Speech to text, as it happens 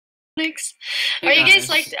Are you guys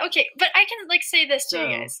like okay? But I can like say this to you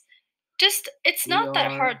guys. Just it's not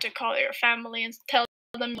that hard to call your family and tell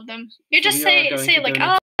them of them. You just say like,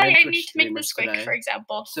 oh, I need to make this quick, for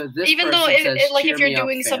example. So this even though like if you're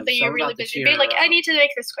doing something you're really busy, be like, I need to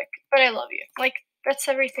make this quick, but I love you. Like that's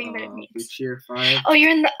everything that it means. Cheer 5. Oh,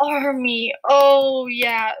 you're in the army. Oh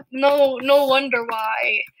yeah. No wonder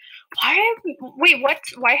why. Wait, what?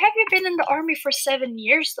 Why have you been in the army for 7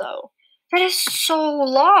 years though? That is so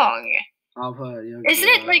long. I'll put Isn't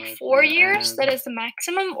it like 4 years that is the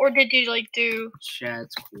maximum, or did you like do?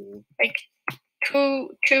 Chat's cool. Like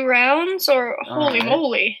two rounds, or holy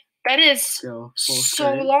moly, that is so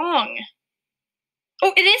long.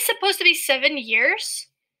 Oh, it is supposed to be 7 years.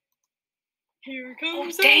 Here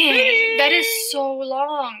comes dang, that is so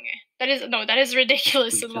long. That is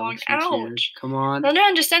ridiculous and long. Ouch. Come on. I don't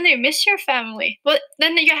understand that you miss your family. But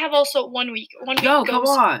then you have also 1 week. 1 week goes come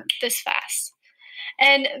on. This fast.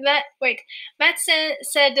 And Matt said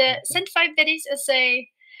send 5 biddies and say,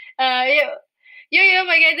 yo,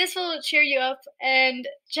 my guy, this will cheer you up. And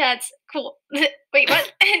chat's cool. Wait,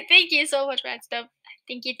 what? Thank you so much, Matt stuff.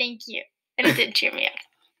 Thank you. And it did cheer me up.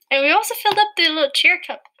 And we also filled up the little cheer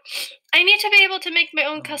cup. I need to be able to make my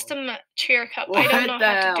own custom cheer cup. I don't know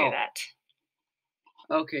how to do that.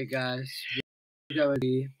 Okay, guys. We're going to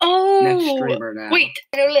be next streamer now. Wait.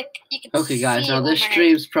 Look, you can okay, guys. Now, this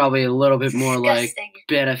stream's probably a little bit more like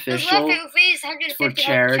beneficial for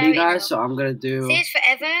charity, guys. So I'm going to do... I'm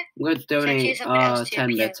going to donate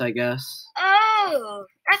 10 bits, I guess. Oh,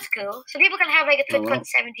 that's cool. So people can have like a TwitCon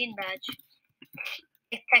 17 badge.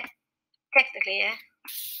 Technically, yeah.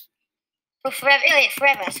 But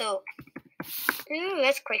forever, so... Ooh,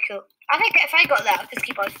 that's quite cool. I think if I got that, I'll just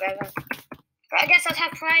keep on forever. But I guess I'll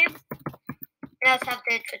have Prime. And I'll have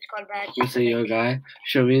the TwitCon badge. You say, yo, guy,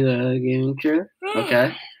 show me the gaming chair.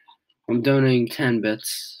 Okay. I'm donating 10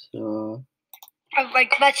 bits, so... Oh,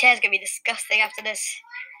 my chair's gonna be disgusting after this.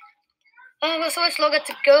 Oh, we've got so much longer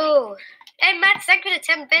to go. Hey, Matt, thank you for the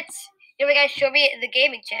 10 bits. You guys show me the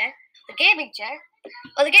gaming chair. The gaming chair?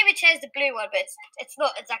 Well, the gaming chair is the blue one, but it's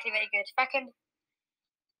not exactly very good. If I can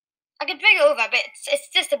bring it over, but it's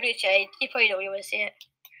just a blue chair. You probably don't really want to see it.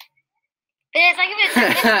 But yes, I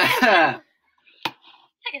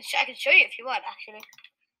can show you if you want, actually.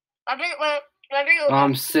 When I bring it over,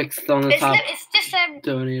 I'm 6th on the top. It's just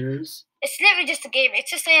donators. It's literally just a game.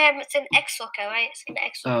 It's just it's an X-Walker, right? It's an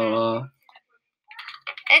X-Walker.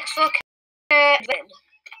 X-Walker.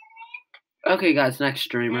 Okay, guys, next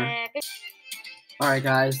streamer. Alright,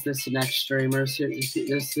 guys, this is the next streamer. This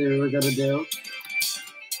is what we're gonna do.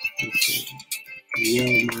 Yo,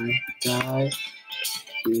 my guy,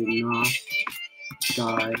 do not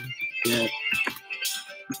die. Get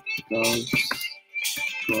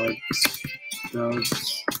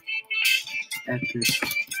drugs, epic,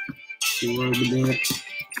 coordinate,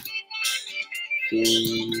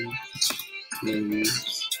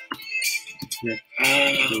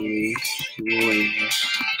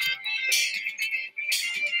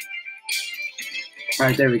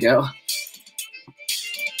 Alright, there we go.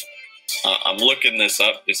 I'm looking this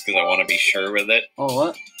up just because I want to be sure with it. Oh,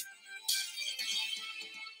 what?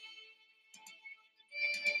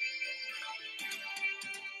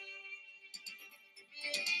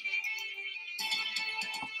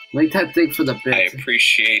 Make that thing for the bit. I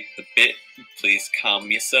appreciate the bit. Please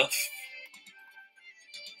calm yourself.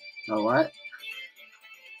 Oh, what?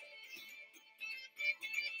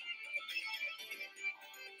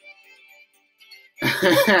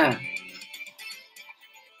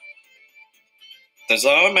 There's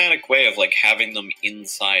an automatic way of like having them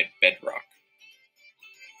inside Bedrock.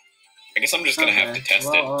 I guess I'm just gonna have to test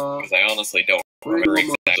it because I honestly don't remember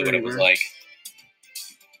exactly what it was like.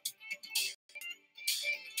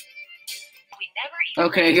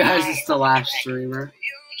 Okay, guys, it's the last streamer.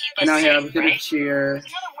 And now here I'm gonna cheer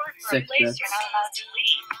 6 bits.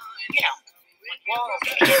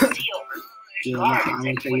 I'm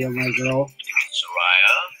gonna say you're my girl.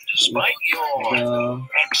 Despite your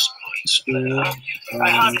exploits, I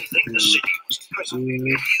hardly think the city was a prison.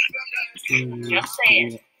 Just saying.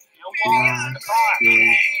 No walls in the bar.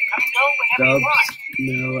 Come go whenever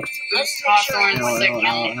you want. Let's Hawthorne signal.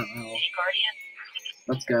 Guardian.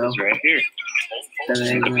 Let's go. It's right here.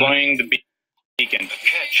 Deploying the beacon. The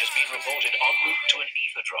catch has been reported en route to an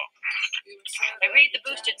ether drop. I read the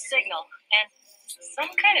boosted signal, and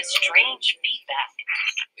some kind of strange feedback.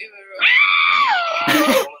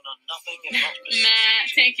 Matt,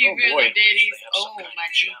 thank you for the ditties. Oh, my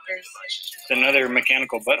jeepers. It's another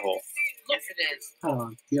mechanical butthole. Yes, it is. Hold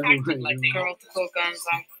on. Like girl to cool guns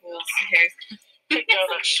on cool. Take down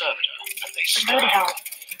that servitor, and they Bloody hell.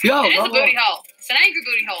 Yo, it is a booty hole. It's an angry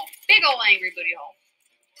booty hole. Big old angry booty hole.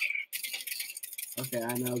 Okay,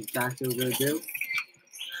 I know exactly what we're gonna do.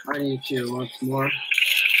 I need you once more.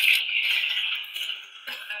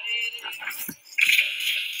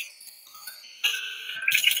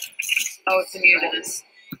 Oh, it's immune to this.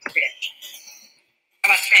 Fish. How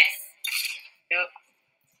about this? Yep.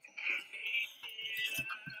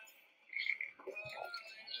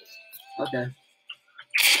 Okay.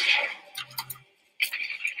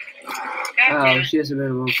 God, oh, she has a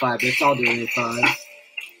minimum of 5 bits. I'll do it at 5.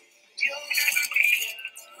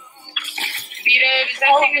 Vito, does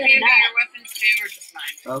that thing give you your weapons too, or just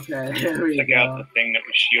mine? Okay, here we Check go. out the thing that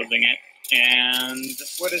was shielding it. And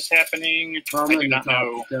what is happening? I do not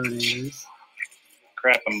know.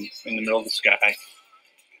 Crap, I'm in the middle of the sky.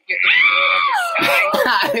 You're in the middle of the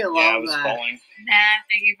sky? I love yeah, I was that. falling. Nah,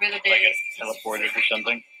 thank you for the Like days. it teleported or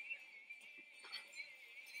something.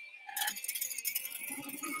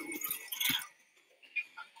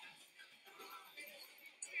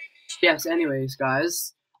 Yes, anyways,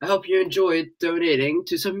 guys, I hope you enjoyed donating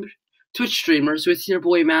to some Twitch streamers with your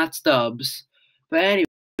boy Matt Stubbs. But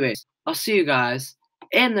anyways, I'll see you guys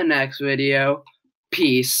in the next video.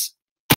 Peace.